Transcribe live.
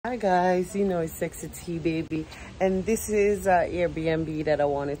Hi guys, you know it's Sexy.T baby, and this is Airbnb that I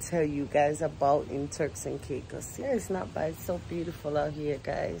want to tell you guys about in Turks and Caicos. Yeah, it's not bad. It's so beautiful out here,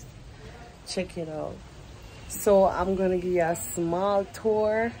 guys. Check it out. So I'm gonna give you a small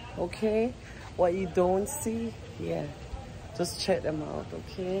tour, okay? What you don't see, yeah, just check them out,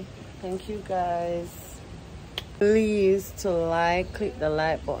 okay? Thank you guys. Please click the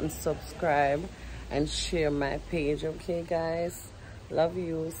like button, subscribe, and share my page, okay guys? Love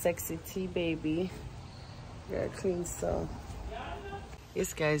you, Sexy.T baby. You're a queen, so.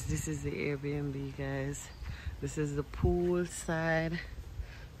 Yes guys, this is the Airbnb, guys. This is the pool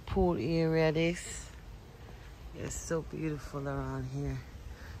area. This it's so beautiful around here.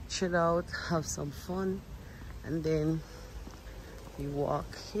 Chill out, have some fun, and then you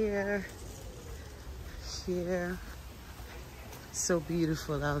walk here. So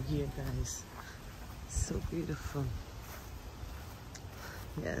beautiful out here, guys. So beautiful.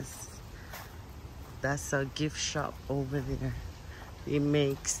 Yes, that's a gift shop over there. They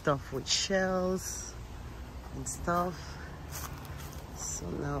make stuff with shells and stuff. So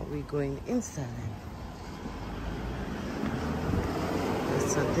now we're going inside.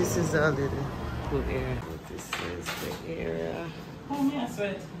 So this is our little pool area. This is the area.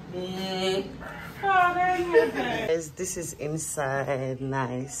 Guys, this is inside.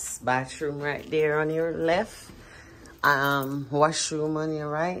 Nice bathroom right there on your left. Washroom on your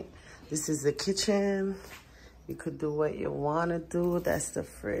right. This is the kitchen. You could do what you want to do. That's the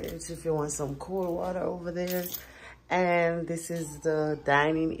fridge if you want some cold water over there. And this is the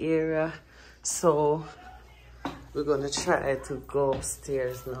dining area. So we're gonna try to go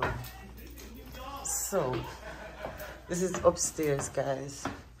upstairs now. So this is upstairs, guys.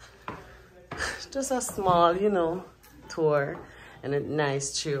 Just a small, you know, tour, and a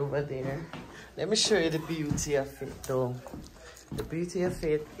nice chair over there. Let me show you the beauty of it though. The beauty of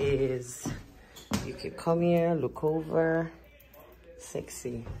it is you can come here, look over,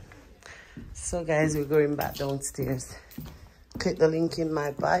 sexy. So guys, we're going back downstairs. Click the link in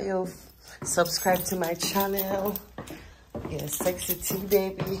my bio. Subscribe to my channel. Yes, Sexy.T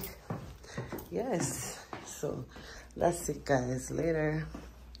baby. Yes. So that's it guys. Later.